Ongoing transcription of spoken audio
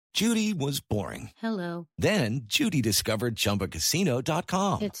Judy was boring. Hello. Then Judy discovered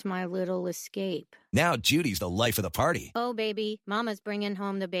ChumbaCasino.com. It's my little escape. Now Judy's the life of the party. Oh, baby, mama's bringing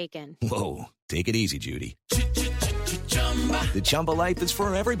home the bacon. Whoa, take it easy, Judy. The Chumba life is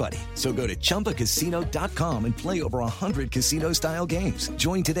for everybody. So go to ChumbaCasino.com and play over 100 casino-style games.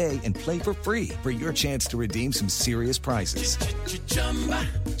 Join today and play for free for your chance to redeem some serious prizes.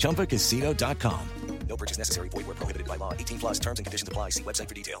 ChumbaCasino.com. No purchase necessary. Void where prohibited by law. 18 plus terms and conditions apply. See website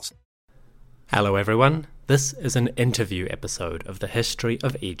for details. Hello everyone. This is an interview episode of the History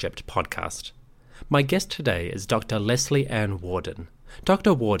of Egypt podcast. My guest today is Dr. Leslie Ann Warden.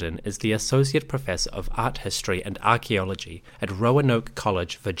 Dr. Warden is the Associate Professor of Art History and Archaeology at Roanoke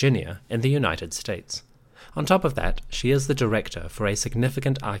College, Virginia, in the United States. On top of that, she is the director for a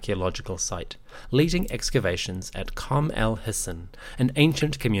significant archaeological site, leading excavations at Qom el-Hisn, an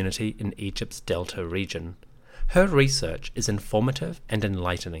ancient community in Egypt's Delta region. Her research is informative and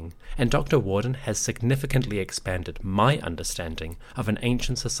enlightening, and Dr. Warden has significantly expanded my understanding of an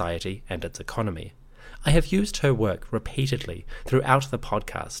ancient society and its economy. I have used her work repeatedly throughout the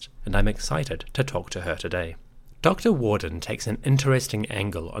podcast, and I'm excited to talk to her today. Dr. Warden takes an interesting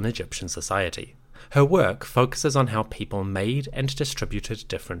angle on Egyptian society. Her work focuses on how people made and distributed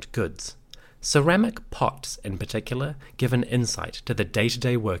different goods. Ceramic pots, in particular, give an insight to the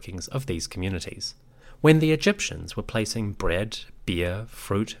day-to-day workings of these communities. When the Egyptians were placing bread, beer,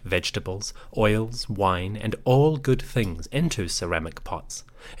 fruit, vegetables, oils, wine, and all good things into ceramic pots,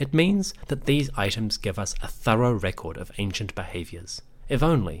 it means that these items give us a thorough record of ancient behaviors, if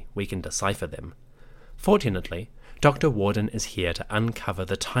only we can decipher them. Fortunately, Dr. Warden is here to uncover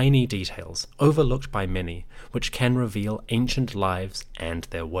the tiny details overlooked by many, which can reveal ancient lives and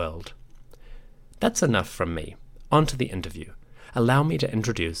their world. That's enough from me. On to the interview. Allow me to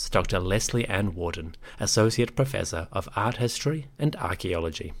introduce Dr. Leslie Ann Warden, Associate Professor of Art History and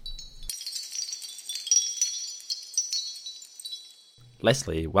Archaeology.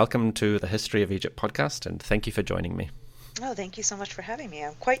 Leslie, welcome to the History of Egypt podcast, and thank you for joining me. Oh, thank you so much for having me.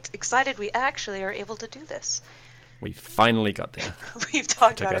 I'm quite excited we actually are able to do this. We finally got there. We've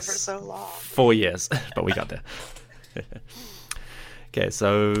talked about it for so long. 4 years, but we got there. Okay,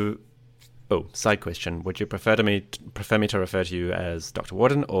 so... Oh, side question. Would you prefer me to refer to you as Dr.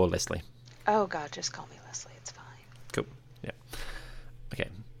 Warden or Leslie? Oh, God, just call me Leslie. It's fine. Cool. Yeah. Okay.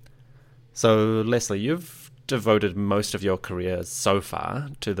 So, Leslie, you've devoted most of your career so far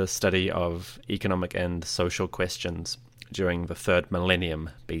to the study of economic and social questions during the 3rd millennium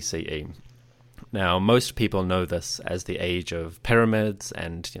BCE. Now, most people know this as the age of pyramids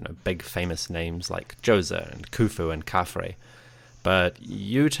and, big famous names like Djoser and Khufu and Khafre. But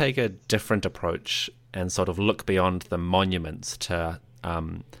you take a different approach and sort of look beyond the monuments to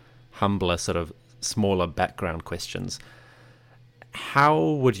humbler, sort of smaller background questions. How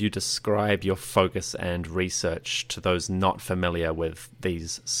would you describe your focus and research to those not familiar with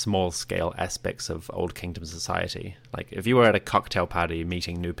these small-scale aspects of Old Kingdom society? Like, if you were at a cocktail party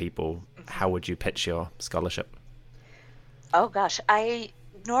meeting new people, how would you pitch your scholarship? Oh, gosh. I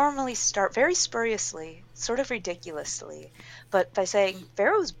normally start very spuriously, sort of ridiculously, but by saying,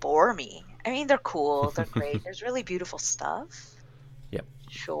 pharaohs bore me. I mean, they're cool, they're great, there's really beautiful stuff. Yep.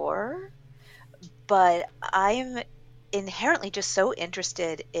 Sure. But I'm inherently just so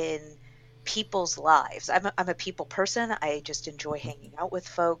interested in people's lives. I'm a people person. I just enjoy hanging out with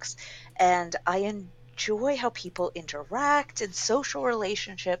folks, and I enjoy how people interact in social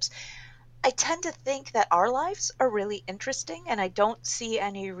relationships. I tend to think that our lives are really interesting, and I don't see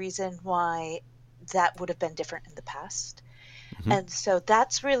any reason why that would have been different in the past. Mm-hmm. And so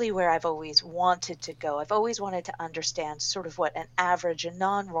that's really where I've always wanted to go. I've always wanted to understand sort of what an average and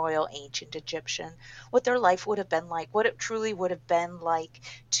non-royal ancient Egyptian, what their life would have been like, what it truly would have been like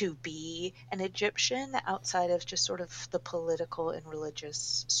to be an Egyptian outside of just sort of the political and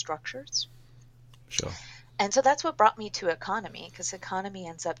religious structures. Sure. And so that's what brought me to economy, because economy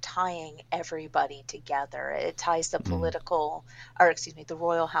ends up tying everybody together. It ties the the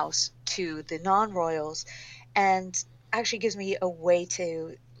royal house to the non-royals, and actually gives me a way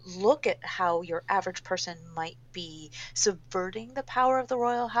to look at how your average person might be subverting the power of the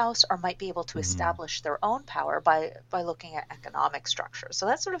royal house, or might be able to establish their own power by looking at economic structure. So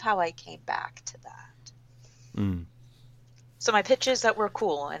that's sort of how I came back to that. Mm. So my pitch is that we're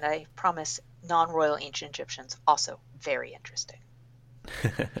cool, and I promise non-royal ancient Egyptians also very interesting.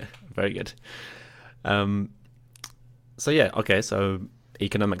 Very good. So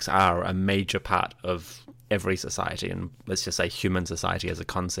economics are a major part of every society, and let's just say human society as a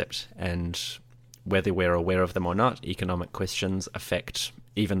concept, and whether we're aware of them or not, economic questions affect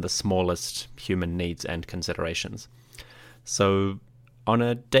even the smallest human needs and considerations. So On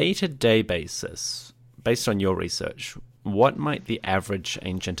a day-to-day basis, based on your research, what might the average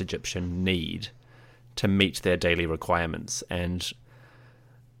ancient Egyptian need to meet their daily requirements? And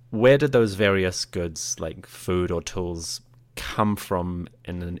where did those various goods, like food or tools, come from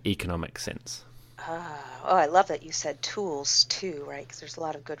in an economic sense? Oh, I love that you said tools too, right? Because there's a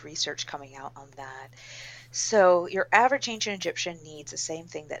lot of good research coming out on that. So your average ancient Egyptian needs the same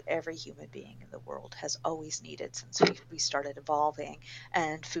thing that every human being in the world has always needed since we started evolving,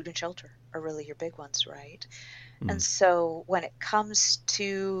 and food and shelter are really your big ones, right? And so when it comes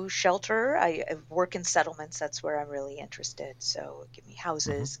to shelter, I work in settlements. That's where I'm really interested. So give me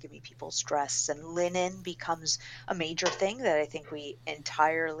houses, give me people's dress, and linen becomes a major thing that I think we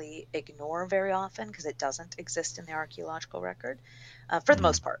entirely ignore very often because it doesn't exist in the archaeological record. For the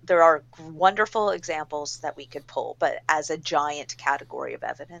most part, there are wonderful examples that we could pull, but as a giant category of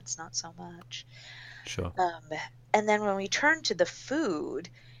evidence, not so much. Sure. And then when we turn to the food,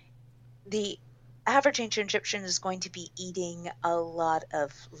 the average ancient Egyptian is going to be eating a lot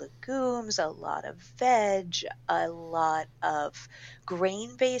of legumes, a lot of veg, a lot of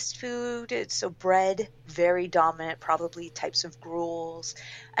grain-based food. So bread, very dominant, probably types of gruels.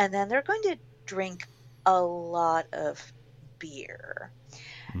 And then they're going to drink a lot of beer.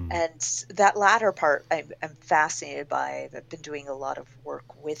 And that latter part I'm fascinated by. I've been doing a lot of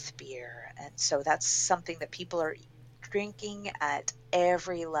work with beer. And so that's something that people are drinking at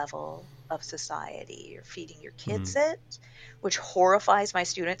every level of society. You're feeding your kids it, which horrifies my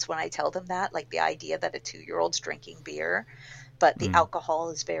students when I tell them that, like the idea that a 2-year-old's drinking beer, but the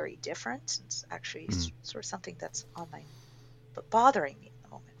alcohol is very different. It's actually sort of something that's on my, but bothering me at the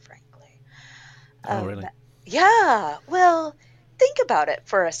moment, frankly. Oh, really? Yeah, well, think about it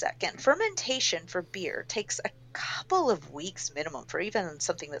for a second. Fermentation for beer takes a couple of weeks minimum for even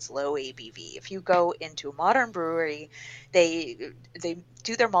something that's low ABV. If you go into a modern brewery, they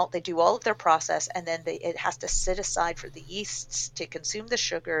do their malt, they do all of their process, and then it has to sit aside for the yeasts to consume the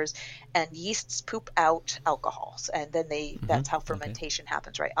sugars, and yeasts poop out alcohols, and then that's how fermentation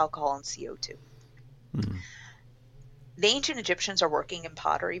happens, right? Alcohol and CO2. The ancient Egyptians are working in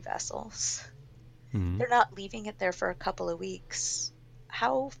pottery vessels. They're not leaving it there for a couple of weeks.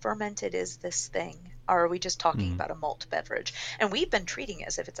 How fermented is this thing? Or are we just talking about a malt beverage? And we've been treating it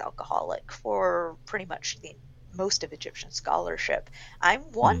as if it's alcoholic for pretty much most of Egyptian scholarship.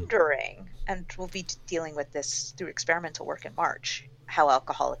 I'm wondering, and we'll be dealing with this through experimental work in March, how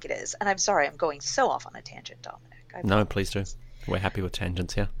alcoholic it is. And I'm sorry, I'm going so off on a tangent, Dominic. No, please do. We're happy with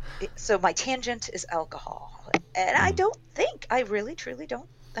tangents here. So my tangent is alcohol. And I really, truly don't.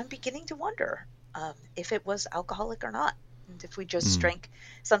 I'm beginning to wonder if it was alcoholic or not. And if we just drank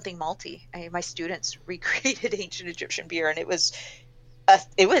something malty. My students recreated ancient Egyptian beer, and it was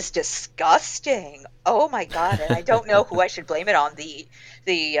disgusting. Oh my God. And I don't know who I should blame it on, the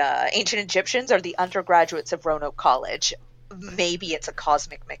ancient Egyptians or the undergraduates of Roanoke College. Maybe it's a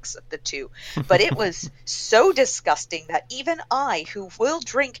cosmic mix of the two, but it was so disgusting that even I, who will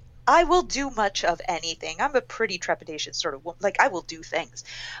drink, I will do much of anything. I'm a pretty trepidatious sort of woman. Like, I will do things,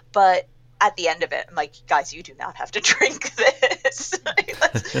 but at the end of it, I'm like, guys, you do not have to drink this.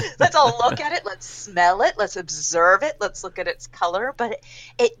 let's all look at it. Let's smell it. Let's observe it. Let's look at its color. But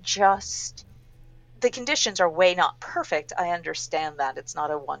the conditions are way not perfect. I understand that it's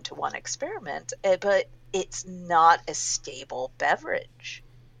not a one-to-one experiment, but it's not a stable beverage.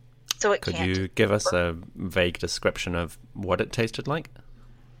 So it Could you give us a vague description of what it tasted like?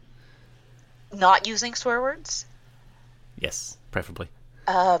 Not using swear words? Yes, preferably.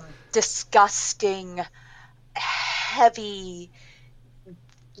 Disgusting, heavy,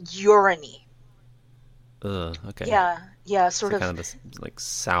 urine-y. Okay. Yeah, sort of. Kind of this, like,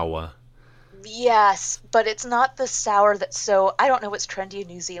 sour. Yes, but it's not the sour that's so. I don't know what's trendy in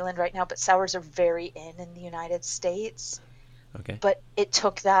New Zealand right now, but sours are very in the United States. Okay. But it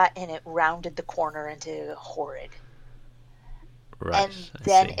took that and it rounded the corner into horrid. Right. And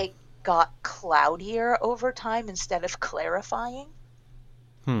then it got cloudier over time instead of clarifying.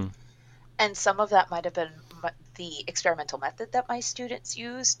 And some of that might have been the experimental method that my students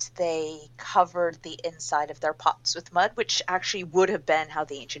used. They covered the inside of their pots with mud, which actually would have been how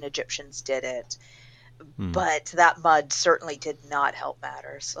the ancient Egyptians did it. But that mud certainly did not help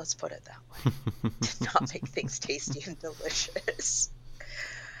matters. Let's put it that way. Did not make things tasty and delicious.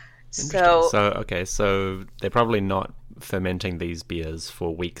 So they're probably not fermenting these beers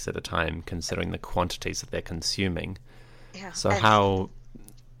for weeks at a time, considering the quantities that they're consuming. Yeah. So how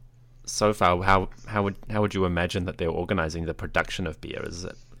would you imagine that they're organizing the production of beer? Is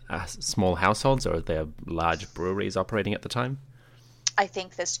it small households, or are there large breweries operating at the time? I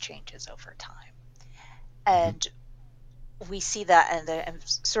think this changes over time. And we see that, and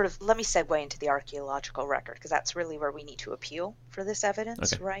sort of let me segue into the archaeological record, because that's really where we need to appeal for this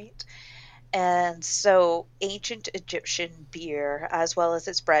evidence, Okay. right? And so ancient Egyptian beer, as well as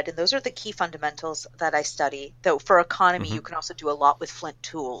its bread, and those are the key fundamentals that I study. Though for economy, Mm-hmm. you can also do a lot with flint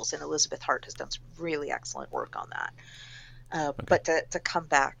tools, and Elizabeth Hart has done some really excellent work on that. Okay. But to come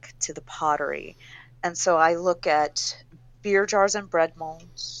back to the pottery, and so I look at beer jars and bread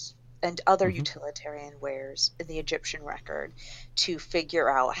molds and other Mm-hmm. utilitarian wares in the Egyptian record to figure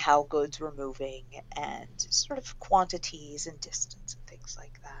out how goods were moving and sort of quantities and distance and things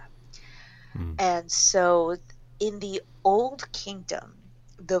like that. Mm. And so in the Old Kingdom,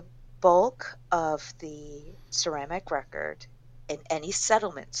 the bulk of the ceramic record in any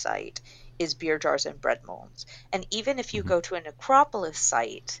settlement site is beer jars and bread molds. And even if you Mm-hmm. go to a necropolis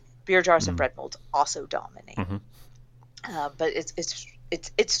site, beer jars and Mm. bread molds also dominate. Mm-hmm. But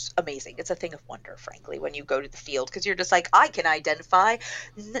it's amazing. It's a thing of wonder, frankly, when you go to the field, because you're just like, I can identify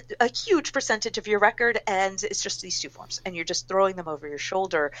a huge percentage of your record, and it's just these two forms, and you're just throwing them over your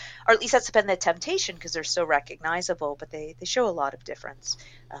shoulder, or at least that's been the temptation, because they're so recognizable. But they show a lot of difference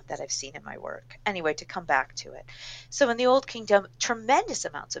that I've seen in my work. Anyway, to come back to it, so in the Old Kingdom, tremendous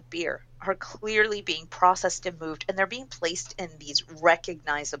amounts of beer are clearly being processed and moved, and they're being placed in these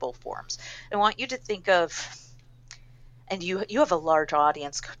recognizable forms. I want you to think of, and you have a large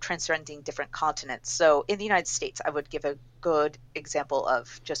audience transcending different continents. So in the United States, I would give a good example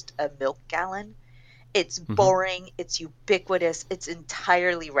of just a milk gallon. It's Mm-hmm. boring, it's ubiquitous, it's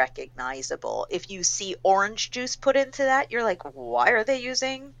entirely recognizable. If you see orange juice put into that, you're like, why are they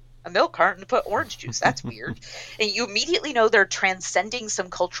using a milk carton to put orange juice? That's weird. And you immediately know they're transcending some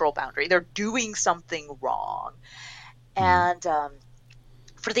cultural boundary. They're doing something wrong. Mm. And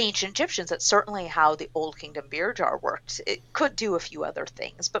for the ancient Egyptians, that's certainly how the Old Kingdom beer jar worked. It could do a few other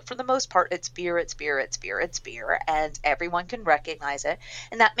things, but for the most part, it's beer, it's beer, it's beer, it's beer, and everyone can recognize it.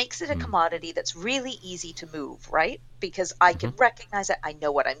 And that makes it a Mm. commodity that's really easy to move, right? Because I Mm-hmm. can recognize it, I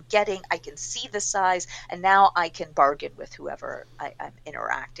know what I'm getting, I can see the size, and now I can bargain with whoever I'm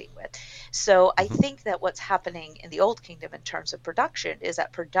interacting with. So I Mm-hmm. think that what's happening in the Old Kingdom in terms of production is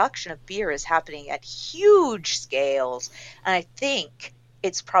that production of beer is happening at huge scales. And I think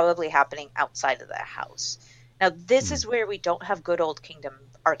it's probably happening outside of the house. Now, this Mm. is where we don't have good Old Kingdom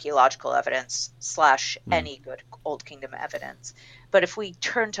archaeological evidence slash Mm. any good Old Kingdom evidence. But if we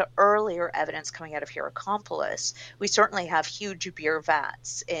turn to earlier evidence coming out of Hierakonpolis, we certainly have huge beer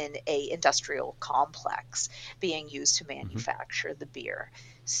vats in a industrial complex being used to Mm-hmm. manufacture the beer.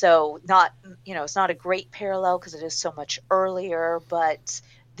 So not, it's not a great parallel because it is so much earlier, but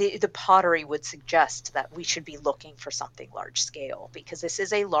the pottery would suggest that we should be looking for something large scale, because this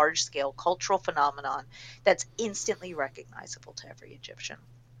is a large scale cultural phenomenon that's instantly recognizable to every Egyptian.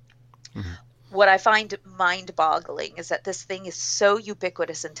 Mm-hmm. What I find mind boggling is that this thing is so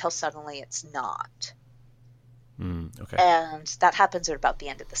ubiquitous until suddenly it's not. Mm. Okay. And that happens at about the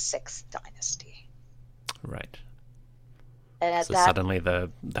end of the 6th dynasty. Right. And at So that suddenly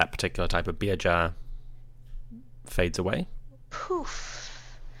that particular type of beer jar fades away. poof.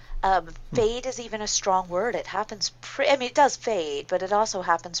 Fade is even a strong word. It happens, it does fade, but it also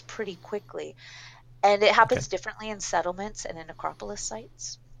happens pretty quickly. And it happens Okay. differently in settlements and in necropolis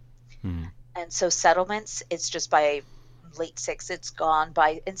sites. Mm. And so settlements, it's just by late 6th, it's gone.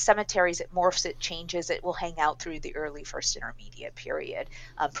 In cemeteries, it morphs, it changes, it will hang out through the early First Intermediate period,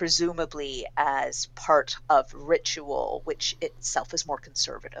 presumably as part of ritual, which itself is more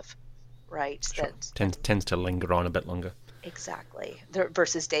conservative, right? Sure. Tends to linger on a bit longer. Exactly.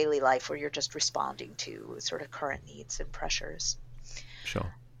 Versus daily life, where you're just responding to sort of current needs and pressures.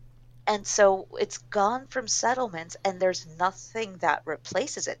 Sure. And so it's gone from settlements, and there's nothing that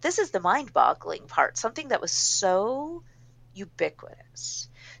replaces it. This is the mind-boggling part. Something that was so ubiquitous,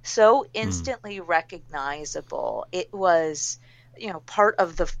 so Mm. instantly recognizable. It was, part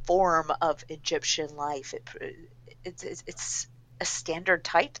of the form of Egyptian life. It's a standard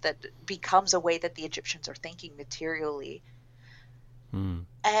type that becomes a way that the Egyptians are thinking materially. Mm.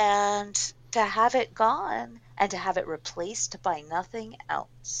 And to have it gone and to have it replaced by nothing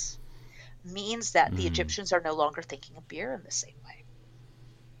else means that the Mm. Egyptians are no longer thinking of beer in the same way.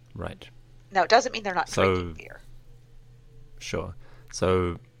 Right. Now, it doesn't mean they're not So, drinking beer. sure.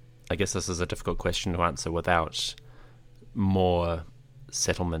 So, I guess this is a difficult question to answer without more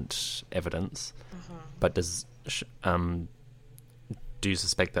settlement evidence. Mm-hmm. But do you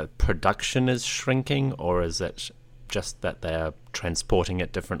suspect that production is shrinking, or is it just that they're transporting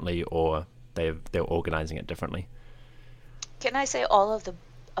it differently, or they're organizing it differently? Can I say all of the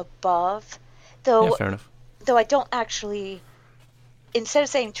above? Though, Yeah, fair enough. Though I don't actually. Instead of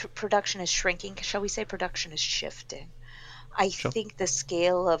saying production is shrinking, shall we say production is shifting? I Sure. think the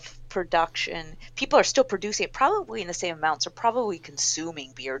scale of production, people are still producing it probably in the same amounts, are probably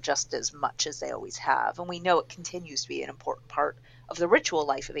consuming beer just as much as they always have. And we know it continues to be an important part of the ritual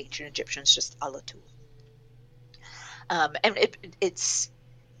life of ancient Egyptians, just a la tool. And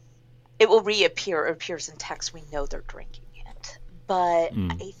it will reappear, it appears in text, we know they're drinking it. But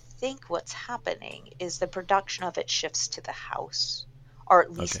I think what's happening is the production of it shifts to the house, or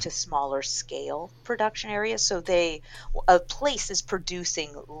at least Okay. to smaller scale production areas. So a place is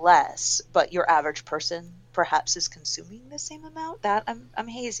producing less, but your average person perhaps is consuming the same amount. That I'm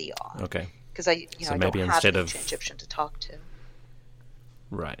hazy on, Okay. because So I don't maybe have an instead ancient of Egyptian to talk to.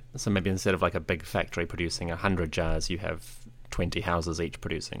 right. So maybe instead of like a big factory producing 100 jars, you have 20 houses each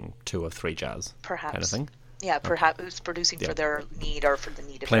producing 2 or 3 jars, Perhaps. kind of thing. Yeah, perhaps it's producing for Yeah. their need or for the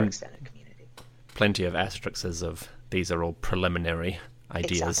need of their Plen- extended community. Plenty of asterisks of these are all preliminary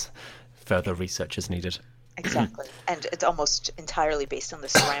ideas. Exactly. Further research is needed. Exactly. And it's almost entirely based on the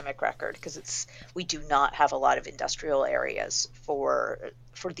ceramic record, because we do not have a lot of industrial areas for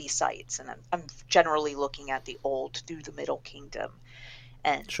these sites. And I'm generally looking at the old through the Middle Kingdom.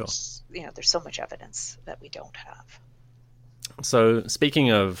 And, Sure. there's so much evidence that we don't have. So,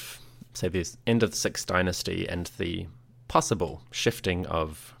 speaking of, say, the end of the Sixth Dynasty and the possible shifting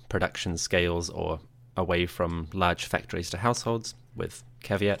of production scales or away from large factories to households, with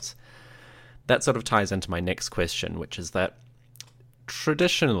caveats, that sort of ties into my next question, which is that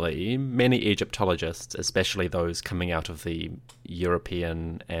traditionally, many Egyptologists, especially those coming out of the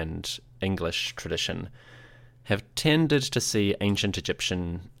European and English tradition, have tended to see ancient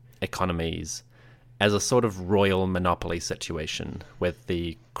Egyptian economies as a sort of royal monopoly situation, with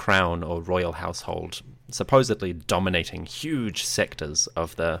the crown or royal household supposedly dominating huge sectors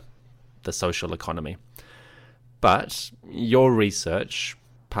of the social economy. But your research,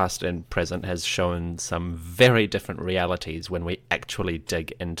 past and present, has shown some very different realities when we actually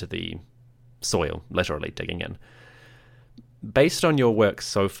dig into the soil, literally digging in. Based on your work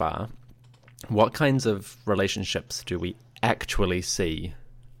so far, what kinds of relationships do we actually see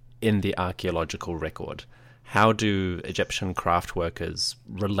in the archaeological record? How do Egyptian craft workers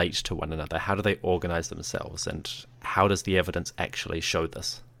relate to one another? How do they organize themselves? And how does the evidence actually show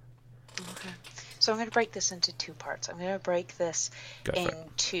this? Okay. So I'm going to break this into 2 parts. I'm going to break this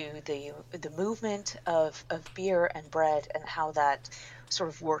into the movement of beer and bread and how that sort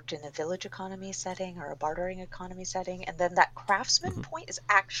of worked in a village economy setting or a bartering economy setting. And then that craftsman point is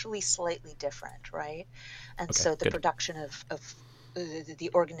actually slightly different, right? And so the production of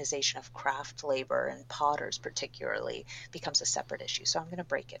the organization of craft labor and potters particularly becomes a separate issue. So I'm going to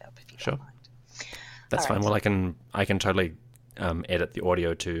break it up, if you don't mind. That's All right. fine. Well, I can totally edit the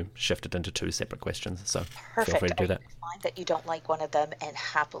audio to shift it into 2 separate questions. So Perfect. feel free to do that. I find that you don't like one of them and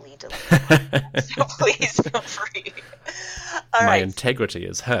happily delete one. So please feel free. All My right. integrity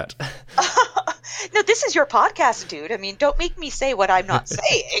is hurt. No, this is your podcast, dude. I mean, don't make me say what I'm not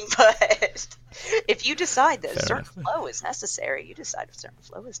saying, but if you decide that a certain flow is necessary, you decide a certain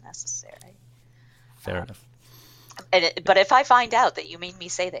flow is necessary. Fair enough. But if I find out that you made me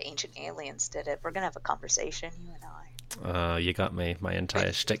say that ancient aliens did it, we're going to have a conversation, you and I. You got me. My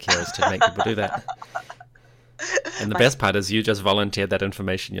entire shtick here is to make people do that. And the best part is you just volunteered that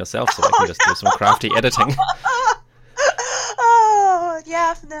information yourself, so I can just do some crafty editing. Oh,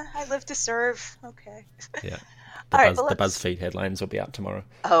 yeah, I live to serve. Okay. Yeah. The BuzzFeed headlines will be out tomorrow.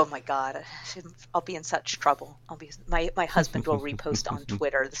 Oh my God, I'll be in such trouble. My husband will repost on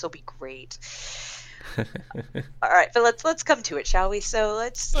Twitter. This will be great. All right, but let's come to it, shall we? So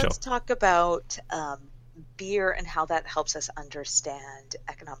let's talk about beer and how that helps us understand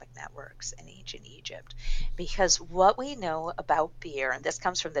economic networks in ancient Egypt. Because what we know about beer, and this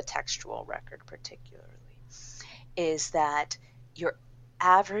comes from the textual record particularly, is that your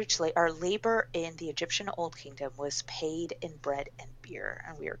average labor in the Egyptian Old Kingdom was paid in bread and beer,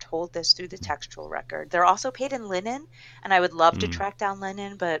 and we are told this through the textual record. They're also paid in linen, and I would love to track down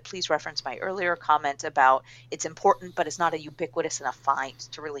linen, but please reference my earlier comment about it's important, but it's not a ubiquitous enough find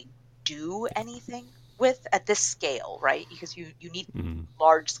to really do anything with at this scale, right? Because you need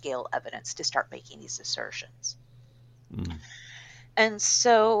large scale evidence to start making these assertions. And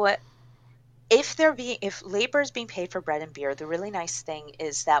so if labor is being paid for bread and beer, the really nice thing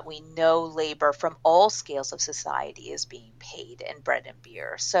is that we know labor from all scales of society is being paid in bread and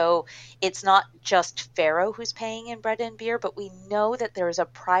beer. So it's not just Pharaoh who's paying in bread and beer, but we know that there is a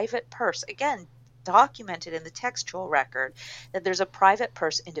private purse, again, documented in the textual record, that there's a private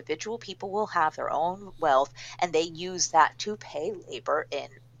purse. Individual people will have their own wealth, and they use that to pay labor in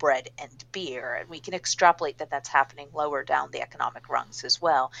bread and beer. And we can extrapolate that that's happening lower down the economic rungs as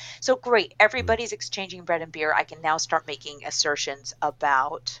well. So great, everybody's exchanging bread and beer. I can now start making assertions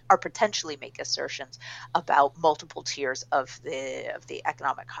about, or potentially make assertions about, multiple tiers of the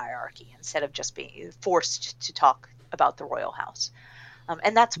economic hierarchy instead of just being forced to talk about the royal house.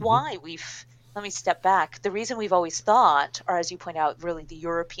 And that's why let me step back. The reason we've always thought, or as you point out, really the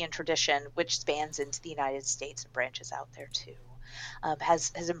European tradition, which spans into the United States and branches out there too,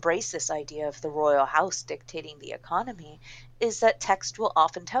 has embraced this idea of the royal house dictating the economy, is that text will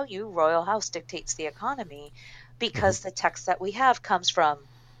often tell you royal house dictates the economy because the text that we have comes from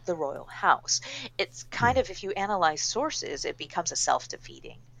the royal house. It's kind of, if you analyze sources, it becomes a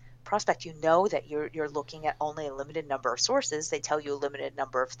self-defeating prospect. You know that you're looking at only a limited number of sources. They tell you a limited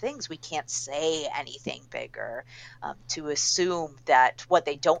number of things. We can't say anything bigger. To assume that what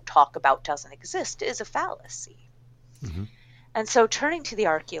they don't talk about doesn't exist is a fallacy. And so turning to the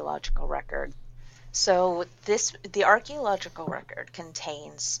archaeological record, so the archaeological record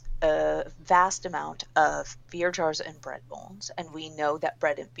contains a vast amount of beer jars and bread molds, and we know that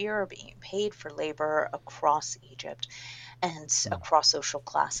bread and beer are being paid for labor across Egypt and across social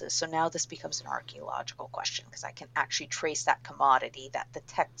classes. So now this becomes an archaeological question because I can actually trace that commodity that the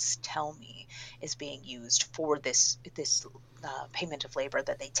texts tell me is being used for this payment of labor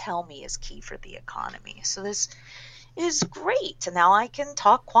that they tell me is key for the economy. So this is great. And now I can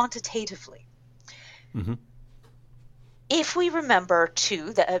talk quantitatively. If we remember,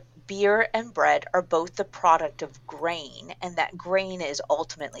 too, that beer and bread are both the product of grain, and that grain is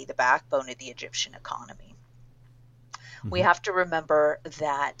ultimately the backbone of the Egyptian economy, we have to remember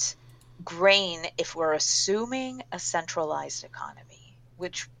that grain, if we're assuming a centralized economy,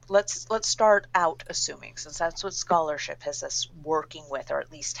 which let's start out assuming, since that's what scholarship has us working with, or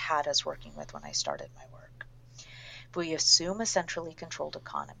at least had us working with when I started my work. If we assume a centrally controlled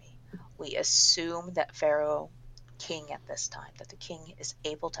economy, we assume that Pharaoh king at this time, that the king is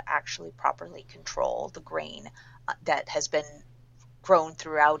able to actually properly control the grain that has been grown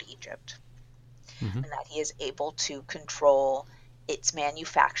throughout Egypt, and that he is able to control its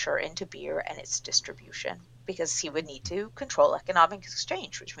manufacture into beer and its distribution, because he would need to control economic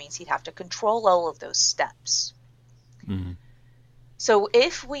exchange, which means he'd have to control all of those steps. So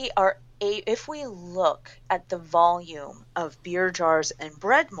if we look at the volume of beer jars and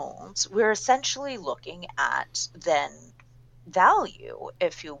bread molds, we're essentially looking at then value,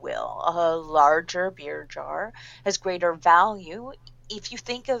 if you will. A larger beer jar has greater value. If you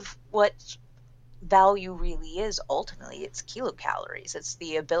think of what value really is, ultimately, it's kilocalories. It's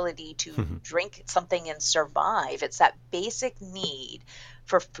the ability to drink something and survive. It's that basic need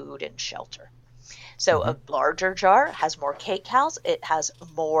for food and shelter. So a larger jar has more kcals, it has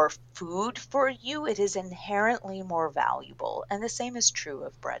more food for you, it is inherently more valuable. And the same is true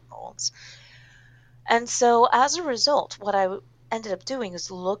of bread molds. And so as a result, what I ended up doing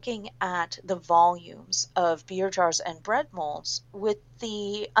is looking at the volumes of beer jars and bread molds with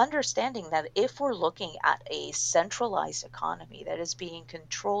the understanding that if we're looking at a centralized economy that is being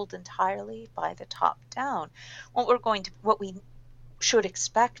controlled entirely by the top down, what we should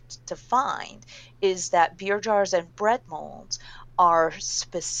expect to find is that beer jars and bread molds are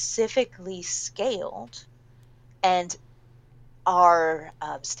specifically scaled and are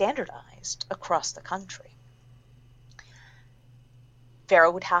standardized across the country.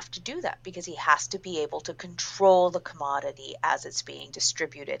 Pharaoh would have to do that because he has to be able to control the commodity as it's being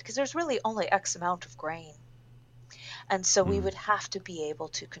distributed, because there's really only X amount of grain. And so we would have to be able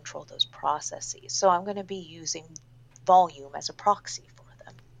to control those processes. So I'm going to be using volume as a proxy for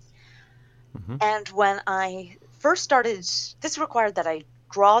them. And when I first started, this required that I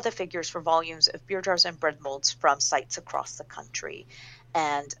draw the figures for volumes of beer jars and bread molds from sites across the country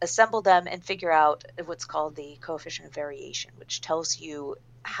and assemble them and figure out what's called the coefficient of variation, which tells you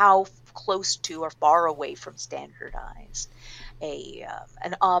how close to or far away from standardized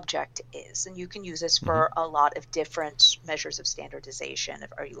an object is. And you can use this for a lot of different measures of standardization.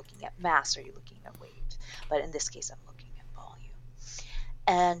 Are you looking at mass? Are you looking at weight? But in this case, I'm looking at volume.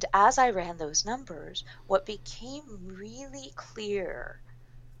 And as I ran those numbers, what became really clear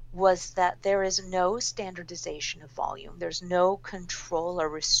was that there is no standardization of volume. There's no control or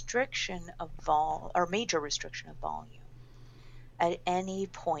restriction of or major restriction of volume at any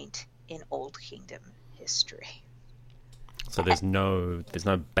point in Old Kingdom history. So there's no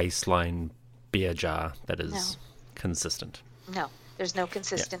baseline beer jar that is consistent. No, there's no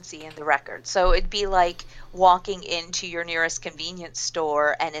consistency in the record. So it'd be like walking into your nearest convenience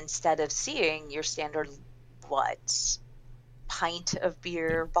store and instead of seeing your standard pint of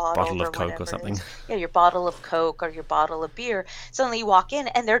beer bottled Bottle or of Coke or whatever it something. is. Yeah, your bottle of Coke or your bottle of beer. Suddenly you walk in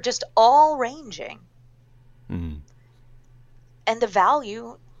and they're just all ranging. Mm. And the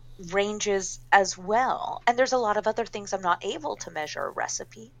value ranges as well. And there's a lot of other things I'm not able to measure: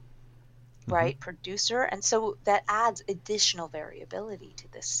 recipe, right? Producer. And so that adds additional variability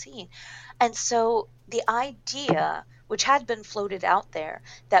to this scene. And so the idea, which had been floated out there,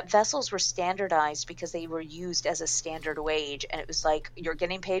 that vessels were standardized because they were used as a standard wage. And it was like, you're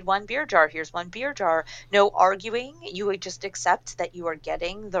getting paid one beer jar. Here's one beer jar. No arguing. You would just accept that you are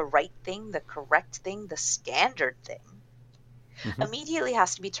getting the right thing, the correct thing, the standard thing. Immediately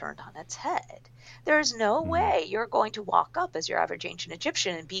has to be turned on its head. There's no way you're going to walk up as your average ancient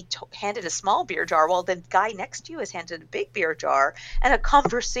Egyptian and be handed a small beer jar while the guy next to you is handed a big beer jar, and a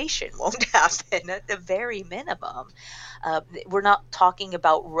conversation won't happen at the very minimum. We're not talking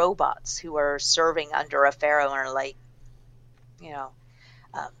about robots who are serving under a pharaoh and are like, you know,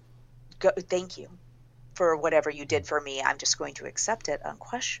 thank you for whatever you did for me. I'm just going to accept it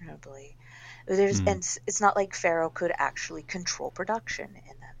unquestionably. And it's not like Pharaoh could actually control production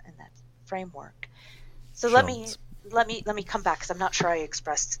in that framework. So Sure. let me come back, because I'm not sure I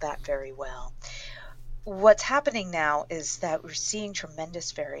expressed that very well. What's happening now is that we're seeing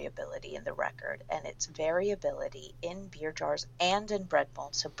tremendous variability in the record, and it's variability in beer jars and in bread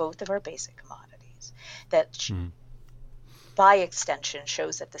molds, so both of our basic commodities, that by extension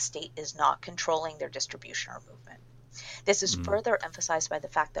shows that the state is not controlling their distribution or movement. This is further emphasized by the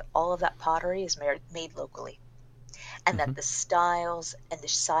fact that all of that pottery is made locally, and that the styles and the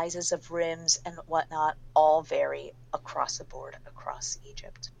sizes of rims and whatnot all vary across the board across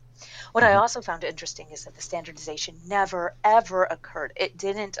Egypt. What I also found interesting is that the standardization never, ever occurred. It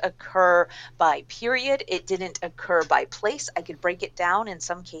didn't occur by period. It didn't occur by place. I could break it down in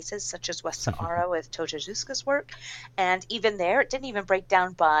some cases, such as West Sahara with Tojazuska's work. And even there, it didn't even break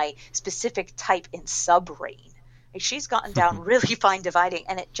down by specific type in sub-rain. Like, she's gotten down really fine dividing,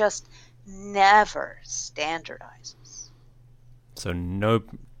 and it just never standardizes. So no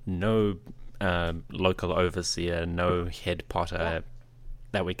local overseer, no head potter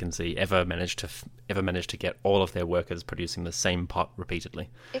that we can see ever managed to get all of their workers producing the same pot repeatedly.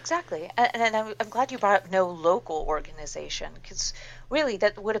 Exactly. And I'm glad you brought up no local organization, because really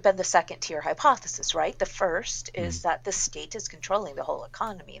that would have been the second tier hypothesis, right? The first is that the state is controlling the whole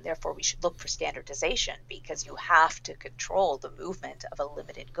economy, and therefore we should look for standardization, because you have to control the movement of a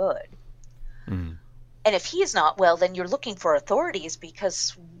limited good. And if he's not, well, then you're looking for authorities,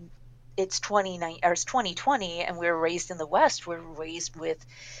 because it's 2020 and we're raised in the West. We're raised with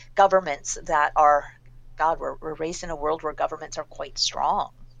governments that are, we're raised in a world where governments are quite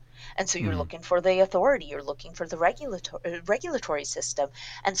strong. And so you're looking for the authority, you're looking for the regulatory system.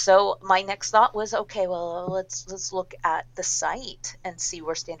 And so my next thought was, okay, well, let's look at the site and see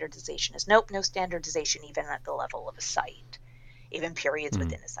where standardization is. Nope, no standardization even at the level of a site, even periods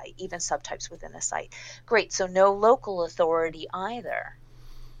within a site, even subtypes within a site. Great, so no local authority either.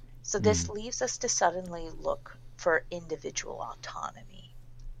 So this leaves us to suddenly look for individual autonomy,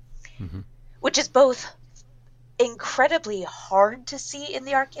 which is both incredibly hard to see in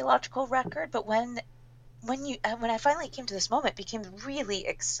the archaeological record, but when I finally came to this moment, it became really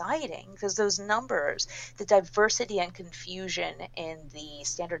exciting, because those numbers, the diversity and confusion in the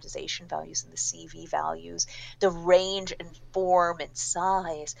standardization values and the CV values, the range and form and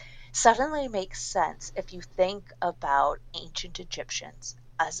size, suddenly makes sense if you think about ancient Egyptians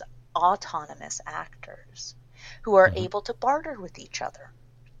as autonomous actors who are able to barter with each other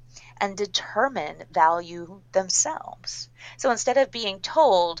and determine value themselves. So instead of being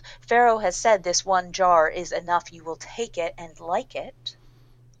told, Pharaoh has said this one jar is enough, you will take it and like it,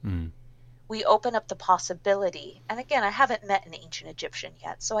 we open up the possibility. And again, I haven't met an ancient Egyptian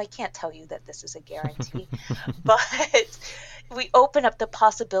yet, so I can't tell you that this is a guarantee, but we open up the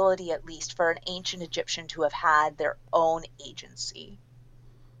possibility, at least, for an ancient Egyptian to have had their own agency,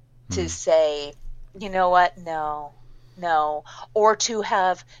 to say, you know what, no, or to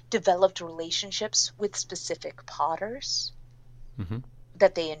have developed relationships with specific potters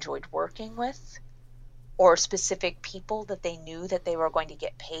that they enjoyed working with, or specific people that they knew that they were going to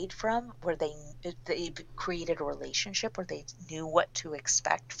get paid from, where they created a relationship where they knew what to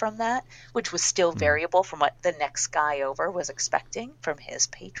expect from that, which was still variable from what the next guy over was expecting from his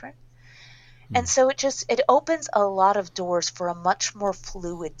patron. And so it opens a lot of doors for a much more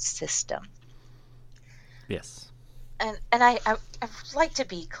fluid system. Yes. And I would like to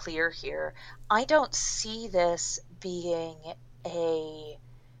be clear here. I don't see this being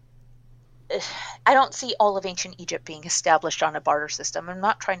I don't see all of ancient Egypt being established on a barter system. I'm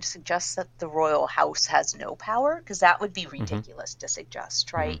not trying to suggest that the royal house has no power, because that would be ridiculous to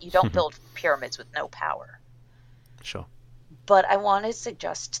suggest, right? You don't build pyramids with no power. Sure. But I want to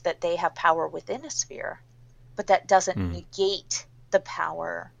suggest that they have power within a sphere, but that doesn't negate the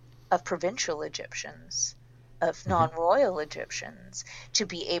power of provincial Egyptians, of non-royal Egyptians, to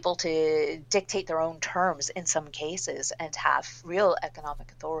be able to dictate their own terms in some cases and have real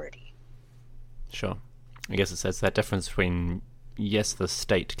economic authority. Sure. I guess it's that difference between, yes, the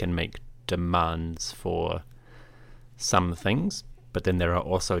state can make demands for some things, but then there are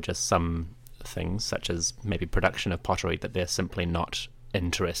also just some things, such as maybe production of pottery, that they're simply not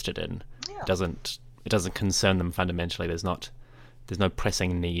interested in. Yeah. It doesn't concern them fundamentally. There's no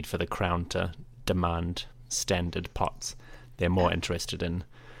pressing need for the crown to demand standard pots. They're more interested in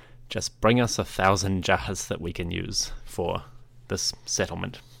just bring us 1,000 jars that we can use for this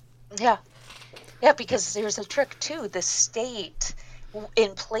settlement. Yeah. Yeah, because there's a trick too. The state,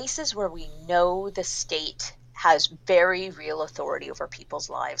 in places where we know the state has very real authority over people's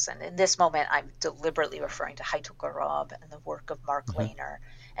lives, and in this moment I'm deliberately referring to Haithor and the work of Mark Lehner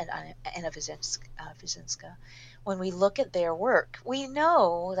and Anna Wyszynska. When we look at their work, we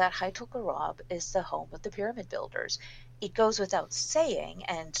know that Haithor is the home of the pyramid builders. It goes without saying,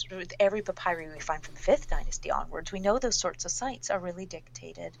 and with every papyri we find from the 5th dynasty onwards, we know those sorts of sites are really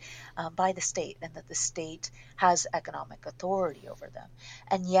dictated by the state, and that the state has economic authority over them.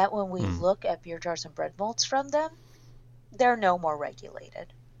 And yet when we look at beer jars and bread molds from them, they're no more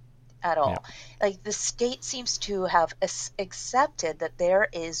regulated at all. Yeah. Like, the state seems to have accepted that there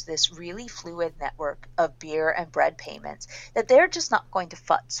is this really fluid network of beer and bread payments that they're just not going to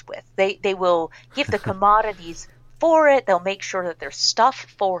futz with. They will give the commodities for it, they'll make sure that there's stuff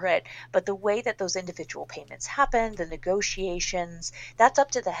for it, but the way that those individual payments happen, the negotiations, that's up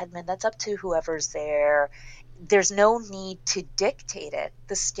to the headman, that's up to whoever's there. There's no need to dictate it.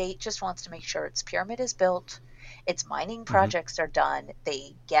 The state just wants to make sure its pyramid is built, its mining projects are done,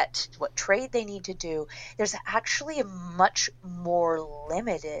 they get what trade they need to do. There's actually a much more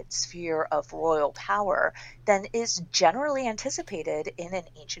limited sphere of royal power than is generally anticipated in an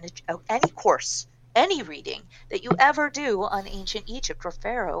ancient, any course, any reading that you ever do on ancient Egypt, where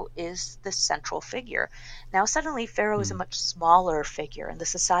Pharaoh is the central figure. Now suddenly Pharaoh is a much smaller figure, and the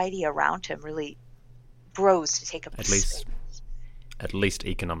society around him really grows to take up at least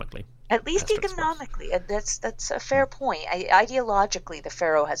economically. At least economically, and that's a fair point. Ideologically, the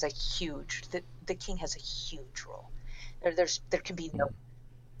Pharaoh has the king has a huge role. There can be no.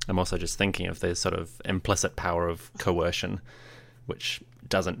 I'm also just thinking of the sort of implicit power of coercion, which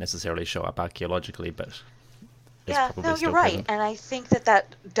doesn't necessarily show up archaeologically, but is probably you're right. And I think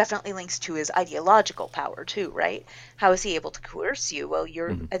that definitely links to his ideological power too, right? How is he able to coerce you? Well, you're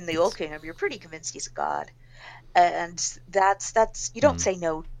in the Old Kingdom, you're pretty convinced he's a god, and that's you don't say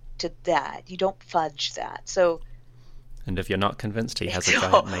no to that. You don't fudge that. So, and if you're not convinced, he has a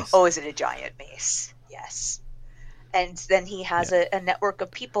giant mace. Oh, is it a giant mace? Yes. And then he has a network of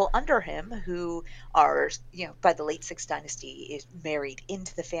people under him who are, by the late 6th dynasty, is married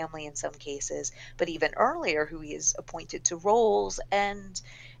into the family in some cases, but even earlier, who he is appointed to roles, and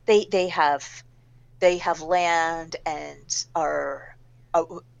they have land and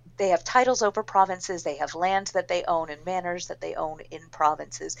they have titles over provinces. They have land that they own and manors that they own in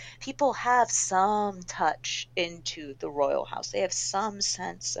provinces. People have some touch into the royal house. They have some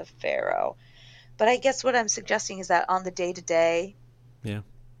sense of Pharaoh. But I guess what I'm suggesting is that on the day-to-day,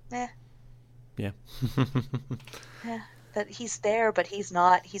 that he's there, but he's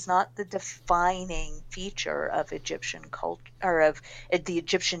not the defining feature of Egyptian culture, or of the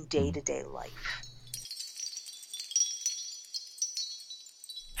Egyptian day-to-day life.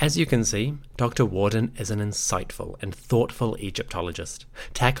 As you can see, Dr. Warden is an insightful and thoughtful Egyptologist,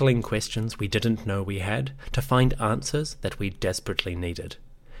 tackling questions we didn't know we had to find answers that we desperately needed.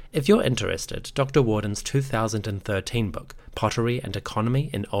 If you're interested, Dr. Warden's 2013 book, Pottery and Economy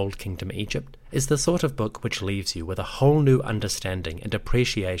in Old Kingdom Egypt, is the sort of book which leaves you with a whole new understanding and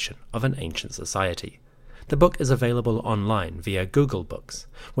appreciation of an ancient society. The book is available online via Google Books,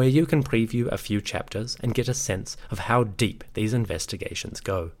 where you can preview a few chapters and get a sense of how deep these investigations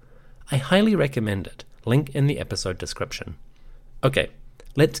go. I highly recommend it. Link in the episode description. Okay,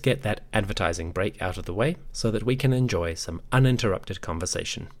 let's get that advertising break out of the way so that we can enjoy some uninterrupted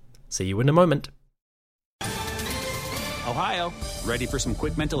conversation. See you in a moment. Ohio, ready for some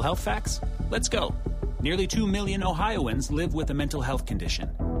quick mental health facts? Let's go. Nearly 2 million Ohioans live with a mental health condition.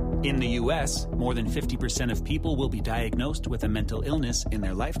 In the U.S., more than 50% of people will be diagnosed with a mental illness in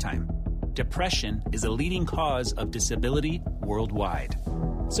their lifetime. Depression is a leading cause of disability worldwide.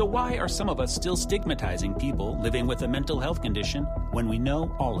 So why are some of us still stigmatizing people living with a mental health condition when we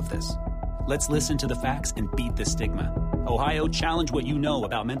know all of this? Let's listen to the facts and beat the stigma. Ohio, challenge what you know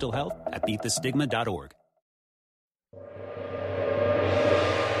about mental health at beatthestigma.org.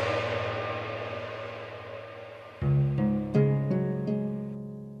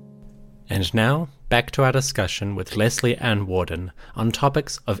 And now, back to our discussion with Leslie Ann Warden on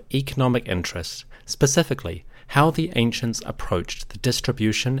topics of economic interest, specifically how the ancients approached the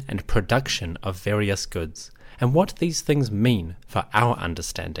distribution and production of various goods, and what these things mean for our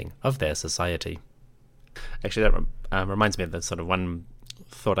understanding of their society. Actually, that reminds me of the sort of one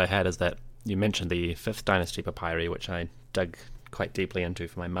thought I had, is that you mentioned the 5th Dynasty papyri, which I dug quite deeply into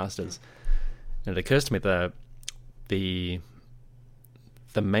for my master's. And it occurs to me that the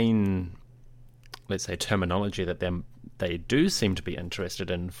main, let's say, terminology that they do seem to be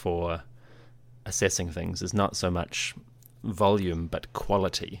interested in for assessing things is not so much volume but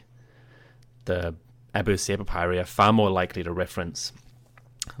quality. The Abu Sir papyri are far more likely to reference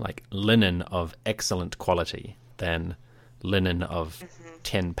like linen of excellent quality than linen of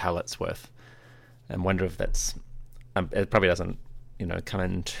 10 pallets worth. I wonder if that's it probably doesn't come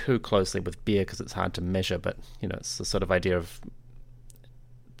in too closely with beer because it's hard to measure, but it's the sort of idea of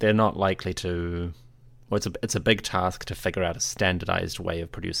they're not likely to, well, it's a big task to figure out a standardized way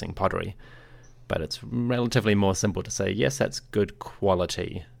of producing pottery, but it's relatively more simple to say, yes, that's good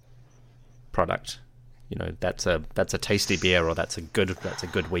quality product. That's a tasty beer, or that's a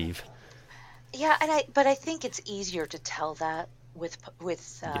good weave. Yeah, but I think it's easier to tell that with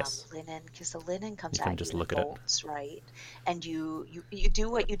Yes. linen, because the linen comes You can at just you in look at it. bolts, right? And you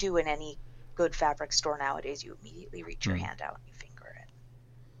do what you do in any good fabric store nowadays. You immediately reach your hand out and you finger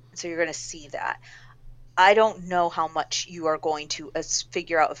it. So you're going to see that. I don't know how much you are going to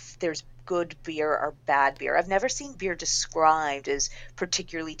figure out if there's good beer or bad beer. I've never seen beer described as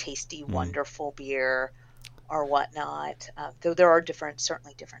particularly tasty, wonderful beer or whatnot. Though there are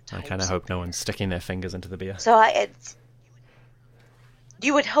certainly different types. I kind of hope no one's sticking their fingers into the beer. So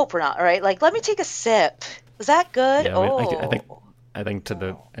you would hope not, right? Like, let me take a sip. Was that good? Yeah, I think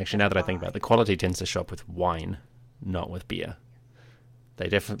actually, now that I think about it, the quality tends to show up with wine, not with beer. They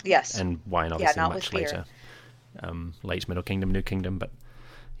definitely, yes, and wine obviously not much with later, late Middle Kingdom, New Kingdom, but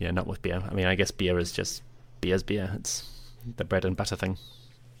yeah, not with beer. I mean, I guess beer is just beer's beer. It's the bread and butter thing.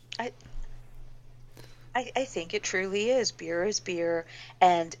 I think it truly is. Beer is beer,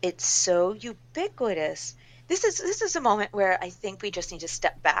 and it's so ubiquitous. This is a moment where I think we just need to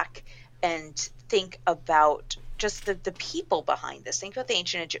step back and think about just the people behind this. Think about the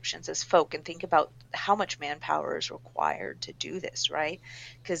ancient Egyptians as folk, and think about how much manpower is required to do this, right?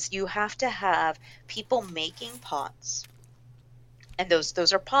 Because you have to have people making pots, and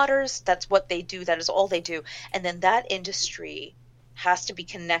those are potters. That's what they do. That is all they do. And then that industry has to be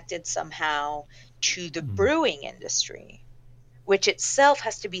connected somehow to the brewing industry, which itself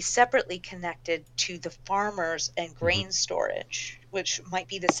has to be separately connected to the farmers and grain storage, which might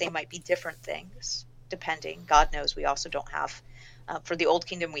be the same, might be different things, depending. God knows we also don't have, for the Old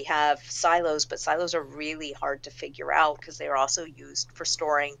Kingdom, we have silos, but silos are really hard to figure out because they are also used for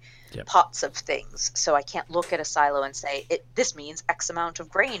storing pots of things. So I can't look at a silo and say, this means X amount of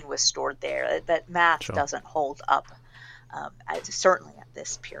grain was stored there. That math doesn't hold up, certainly at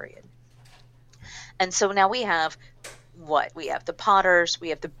this period. And so now we have we have the potters, we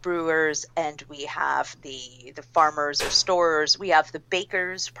have the brewers, and we have the farmers or storers. We have the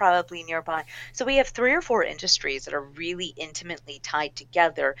bakers probably nearby. So we have 3 or 4 industries that are really intimately tied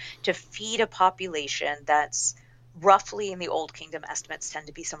together to feed a population that's roughly, in the Old Kingdom, estimates tend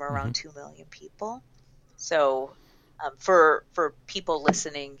to be somewhere around 2 million people. So for people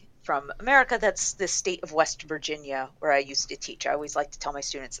listening from America, that's the state of West Virginia, where I used to teach. I always like to tell my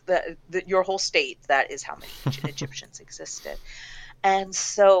students that your whole state, that is how many ancient Egyptians existed. And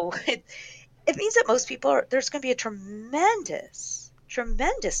so it means that most people there's going to be a tremendous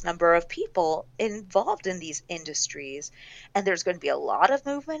number of people involved in these industries. And there's going to be a lot of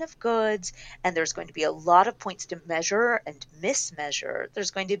movement of goods, and there's going to be a lot of points to measure and mismeasure. There's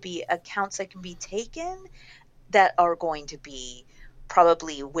going to be accounts that can be taken that are going to be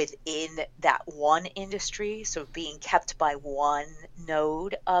probably within that one industry, so being kept by one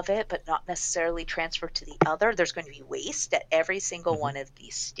node of it, but not necessarily transferred to the other. There's going to be waste at every single one of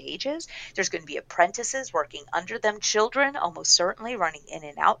these stages. There's going to be apprentices working under them, children almost certainly running in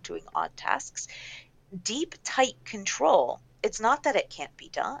and out, doing odd tasks. Deep, tight control. It's not that it can't be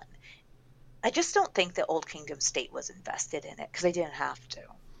done. I just don't think the Old Kingdom state was invested in it because they didn't have to.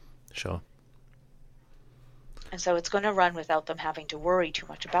 Sure. And so it's going to run without them having to worry too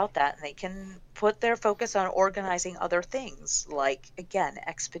much about that. And they can put their focus on organizing other things like, again,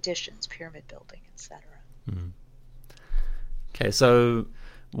 expeditions, pyramid building, etc. Okay, so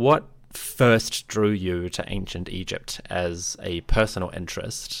what first drew you to ancient Egypt as a personal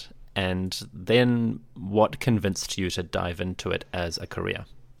interest, and then what convinced you to dive into it as a career?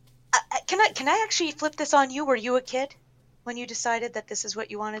 Can I actually flip this on you? Were you a kid when you decided that this is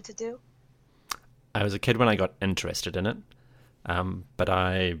what you wanted to do? I was a kid when I got interested in it, but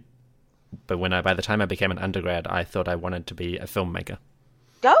by the time I became an undergrad, I thought I wanted to be a filmmaker.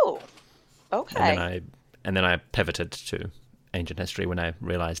 Oh, okay. And then I pivoted to ancient history when I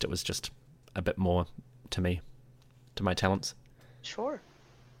realized it was just a bit more to me, to my talents. Sure.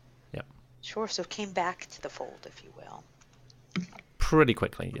 Yep. Sure. So came back to the fold, if you will. Pretty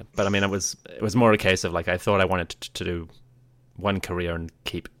quickly, yeah. But I mean, it was more a case of like I thought I wanted to do one career and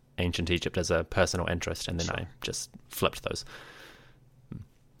keep ancient Egypt as a personal interest, and then I just flipped those.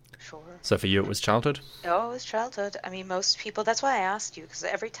 Sure. So for you, it was childhood? Oh, it was childhood. I mean, most people, that's why I asked you, because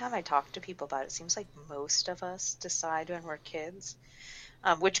every time I talk to people about it, it seems like most of us decide when we're kids,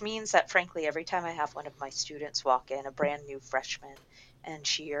 which means that, frankly, every time I have one of my students walk in, a brand new freshman, and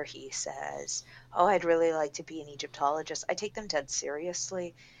she or he says, oh, I'd really like to be an Egyptologist, I take them dead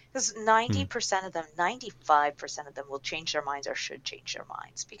seriously. Because 90% of them, 95% of them will change their minds or should change their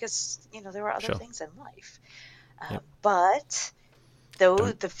minds because, there are other things in life. But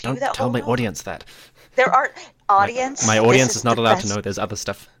the few don't tell my audience that. There are audience. My audience is not allowed to know there's other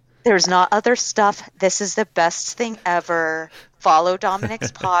stuff. There's not other stuff. This is the best thing ever. Follow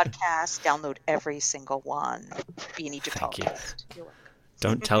Dominic's podcast. Download every single one. Be an Egyptologist. You're welcome.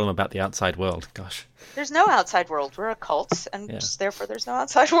 Don't tell them about the outside world. Gosh. There's no outside world. We're a cult, and therefore there's no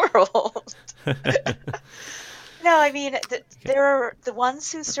outside world. No, I mean, there are the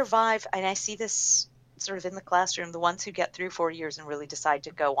ones who survive, and I see this sort of in the classroom, the ones who get through 4 years and really decide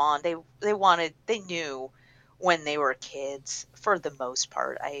to go on, they knew when they were kids, for the most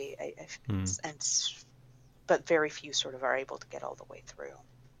part, but very few sort of are able to get all the way through.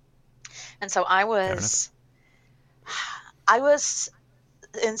 And so I was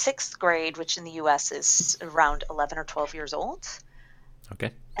in sixth grade, which in the U.S. is around 11 or 12 years old. Okay.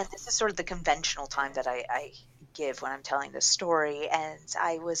 And this is sort of the conventional time that I give when I'm telling this story. And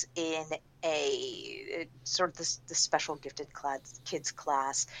I was in a sort of the special gifted kids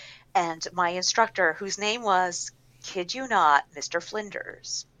class. And my instructor, whose name was, kid you not, Mr.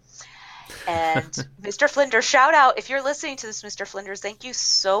 Flinders. And Mr. Flinders, shout out, if you're listening to this, Mr. Flinders, thank you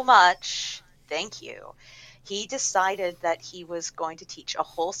so much. Thank you. He decided that he was going to teach a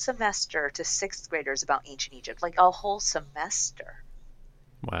whole semester to sixth graders about ancient Egypt, like a whole semester.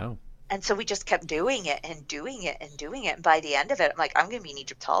 Wow. And so we just kept doing it and doing it and doing it. And by the end of it, I'm like, I'm going to be an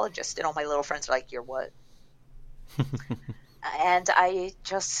Egyptologist. And all my little friends are like, you're what? And I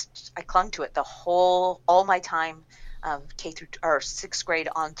clung to it all my time, sixth grade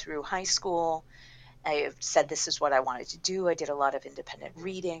on through high school. I said this is what I wanted to do. I did a lot of independent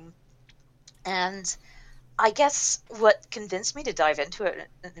reading. And I guess what convinced me to dive into it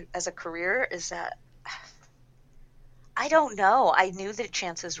as a career is that, I don't know. I knew that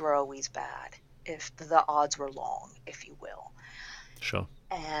chances were always bad if the odds were long, if you will. Sure.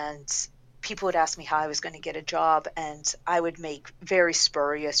 And people would ask me how I was going to get a job, and I would make very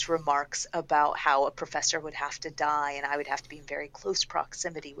spurious remarks about how a professor would have to die, and I would have to be in very close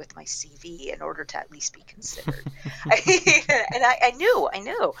proximity with my CV in order to at least be considered. And I knew.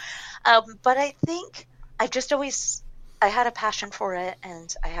 But I think I had a passion for it,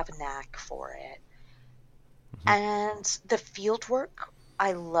 and I have a knack for it. Mm-hmm. And the field work,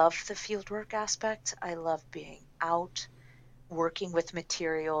 I love the field work aspect. I love being out, working with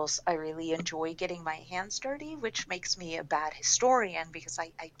materials. I really enjoy getting my hands dirty, which makes me a bad historian because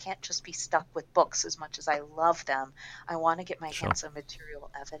I can't just be stuck with books as much as I love them. I want to get my hands on material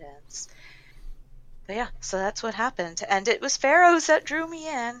evidence. But yeah, so that's what happened. And it was pharaohs that drew me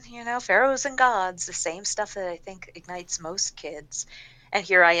in, pharaohs and gods, the same stuff that I think ignites most kids. And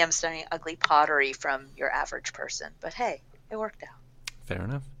here I am studying ugly pottery from your average person. But hey, it worked out. Fair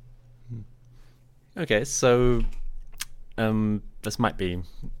enough. Okay, so this might be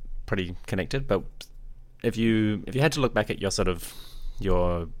pretty connected, but if you had to look back at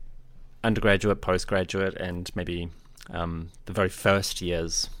your undergraduate, postgraduate, and maybe the very first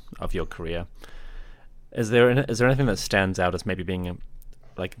years of your career, is there anything that stands out as maybe being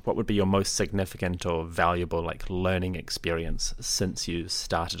what would be your most significant or valuable learning experience since you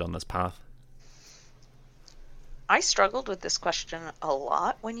started on this path? I struggled with this question a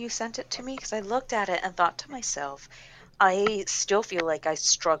lot when you sent it to me because I looked at it and thought to myself, I still feel like I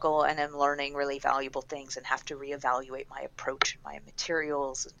struggle and am learning really valuable things and have to reevaluate my approach and my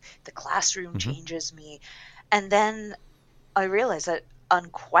materials. And the classroom Mm-hmm. changes me. And then I realized that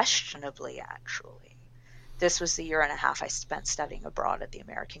unquestionably, actually, this was the year and a half I spent studying abroad at the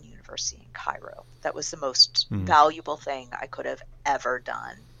American University in Cairo. That was the most valuable thing I could have ever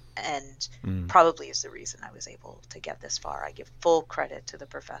done, and probably is the reason I was able to get this far. I give full credit to the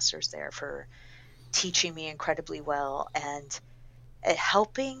professors there for teaching me incredibly well and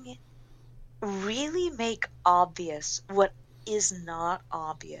helping really make obvious what is not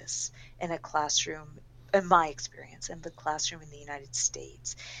obvious in a classroom, in my experience, in the classroom in the United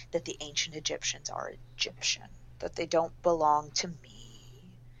States, that the ancient Egyptians are Egyptian, that they don't belong to me,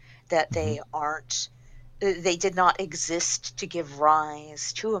 that they did not exist to give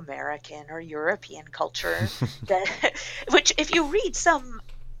rise to American or European culture. That, which, if you read some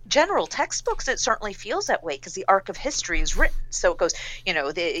general textbooks, it certainly feels that way because the arc of history is written. So it goes, you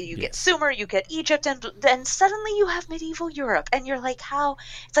get Yes. Sumer, you get Egypt, and then suddenly you have medieval Europe, and you're like, how?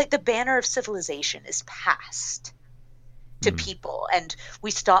 It's like the banner of civilization is passed to people, and we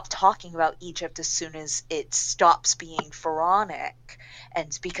stop talking about Egypt as soon as it stops being pharaonic,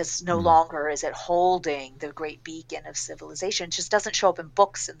 and because no longer is it holding the great beacon of civilization. It just doesn't show up in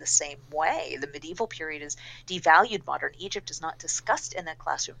books in the same way. The medieval period is devalued. Modern Egypt is not discussed in a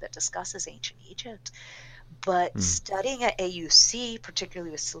classroom that discusses ancient Egypt. But studying at AUC, particularly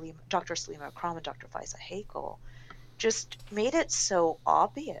with Dr. Salima Akram and Dr. Faiza Hakel, just made it so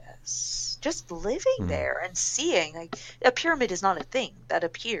obvious. Just living there and seeing, like, a pyramid is not a thing that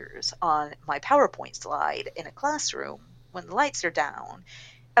appears on my PowerPoint slide in a classroom when the lights are down.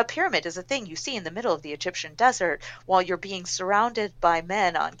 A pyramid is a thing you see in the middle of the Egyptian desert while you're being surrounded by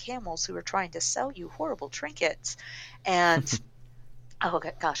men on camels who are trying to sell you horrible trinkets. And oh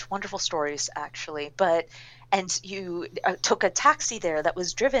gosh, wonderful stories, actually. And you took a taxi there that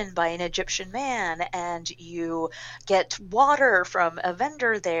was driven by an Egyptian man, and you get water from a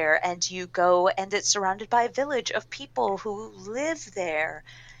vendor there, and you go, and it's surrounded by a village of people who live there.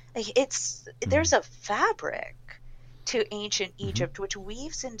 Like, there's a fabric to ancient Egypt which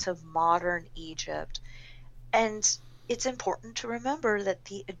weaves into modern Egypt. And it's important to remember that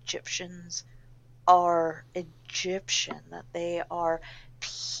the Egyptians are Egyptian, that they are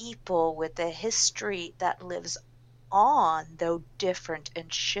people with a history that lives on, though different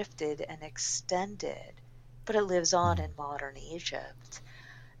and shifted and extended, but it lives on in modern Egypt.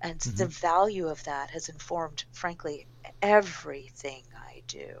 And the value of that has informed, frankly, everything I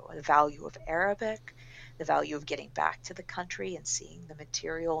do. The value of Arabic, the value of getting back to the country and seeing the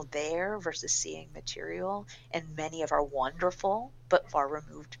material there versus seeing material in many of our wonderful but far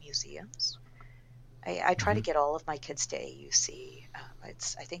removed museums. I try to get all of my kids to AUC.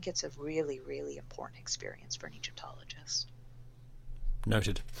 I think it's a really, really important experience for an Egyptologist.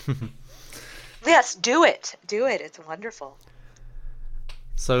 Noted. Yes, do it. Do it. It's wonderful.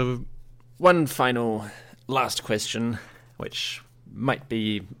 So, one final last question, which might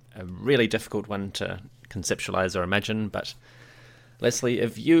be a really difficult one to conceptualize or imagine, but Leslie,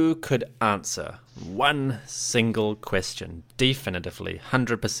 if you could answer one single question definitively,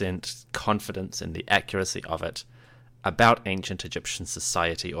 100% confidence in the accuracy of it, about ancient Egyptian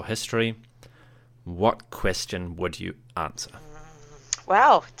society or history, what question would you answer?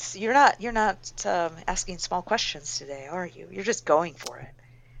 Wow, you're not asking small questions today, are you? You're just going for it.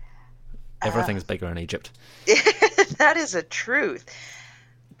 Everything's bigger in Egypt. That is a truth.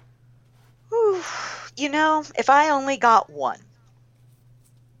 Whew. If I only got one.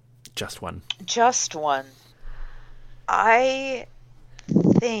 Just one. Just one. I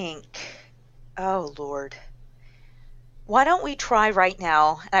think, oh Lord, why don't we try right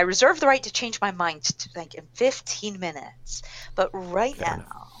now? And I reserve the right to change my mind to think in 15 minutes. But right Fair now,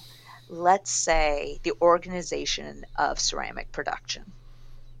 enough. let's say the organization of ceramic production.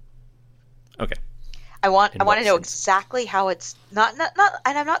 Okay. I want In to what know sense? exactly how it's not,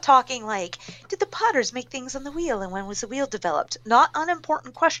 and I'm not talking like, did the potters make things on the wheel and when was the wheel developed? Not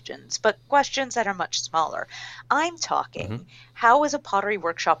unimportant questions, but questions that are much smaller. I'm talking, how was a pottery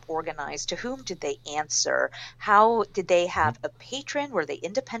workshop organized? To whom did they answer? How did they have a patron? Were they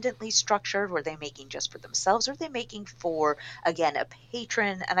independently structured? Were they making just for themselves? Or were they making for, again, a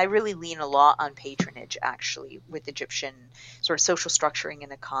patron? And I really lean a lot on patronage, actually, with Egyptian sort of social structuring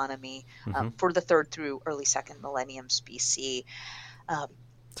and economy for the 3rd through early 2nd millenniums BC.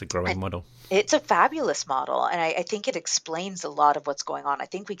 It's a growing model. It's a fabulous model, and I think it explains a lot of what's going on. I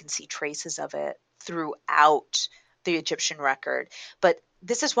think we can see traces of it throughout the Egyptian record. But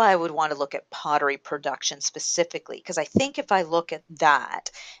this is why I would want to look at pottery production specifically, because I think if I look at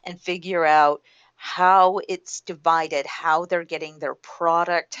that and figure out how it's divided, how they're getting their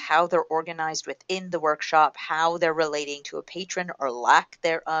product, how they're organized within the workshop, how they're relating to a patron or lack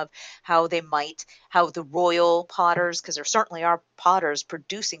thereof, how the royal potters, because there certainly are potters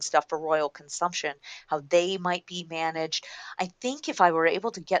producing stuff for royal consumption, how they might be managed. I think if I were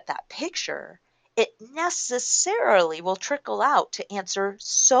able to get that picture, it necessarily will trickle out to answer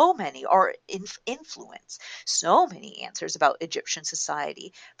so many or influence so many answers about Egyptian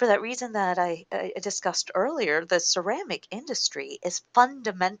society. For that reason that I discussed earlier, the ceramic industry is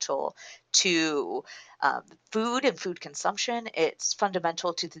fundamental to food and food consumption. It's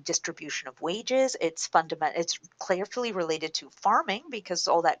fundamental to the distribution of wages. It's clearly related to farming because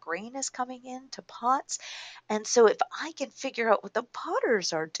all that grain is coming into pots. And so if I can figure out what the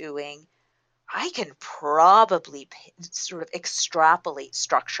potters are doing, I can probably sort of extrapolate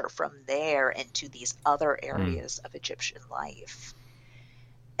structure from there into these other areas of Egyptian life.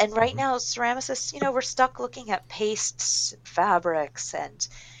 And right now, ceramicists, we're stuck looking at pastes, fabrics, and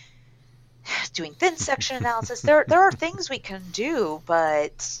doing thin section analysis. There are things we can do,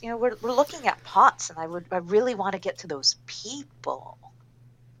 but we're looking at pots, and I really want to get to those people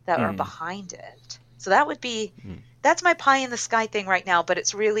that are behind it. So that would be. That's my pie in the sky thing right now, but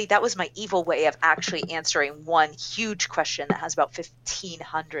that was my evil way of actually answering one huge question that has about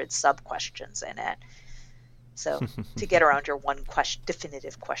 1,500 sub-questions in it. So to get around your one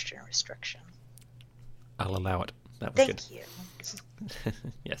definitive question restriction. I'll allow it. That was good. Thank you.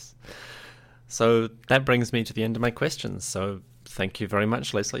 Yes. So that brings me to the end of my questions. So thank you very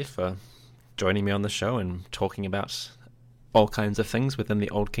much, Leslie, for joining me on the show and talking about all kinds of things within the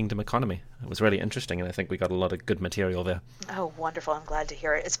Old Kingdom economy. It was really interesting, and I think we got a lot of good material there. Oh, wonderful. I'm glad to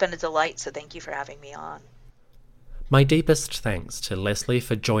hear it. It's been a delight, so thank you for having me on. My deepest thanks to Leslie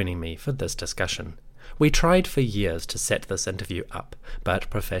for joining me for this discussion. We tried for years to set this interview up, but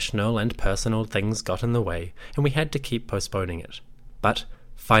professional and personal things got in the way, and we had to keep postponing it. But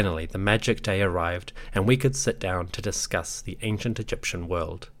finally, the magic day arrived, and we could sit down to discuss the ancient Egyptian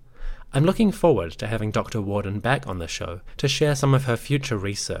world. I'm looking forward to having Dr. Warden back on the show to share some of her future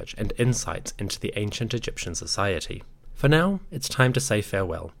research and insights into the ancient Egyptian society. For now, it's time to say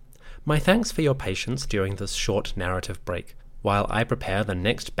farewell. My thanks for your patience during this short narrative break, while I prepare the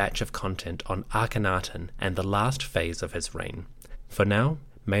next batch of content on Akhenaten and the last phase of his reign. For now,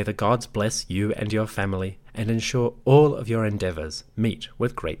 may the gods bless you and your family and ensure all of your endeavors meet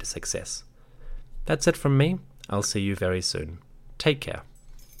with great success. That's it from me. I'll see you very soon. Take care.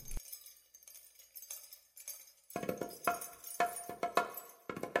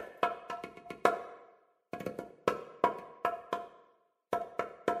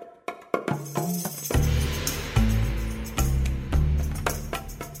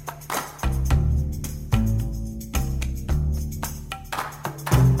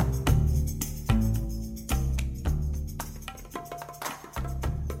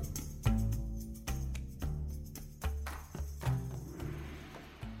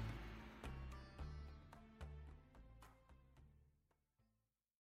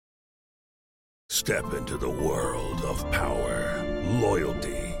 Step into the world of power,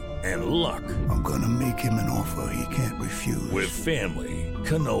 loyalty, and luck. I'm gonna make him an offer he can't refuse. With family,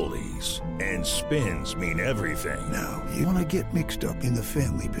 cannolis, and spins mean everything. Now, you wanna get mixed up in the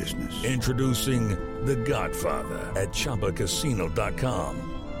family business. Introducing The Godfather at ChumbaCasino.com.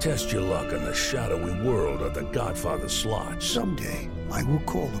 Test your luck in the shadowy world of The Godfather slot. Someday, I will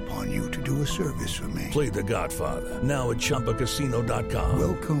call upon you to do a service for me. Play The Godfather, now at ChumbaCasino.com.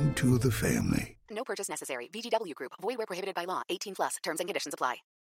 Welcome to the family. No purchase necessary. VGW Group. Void where prohibited by law. 18+. Terms and conditions apply.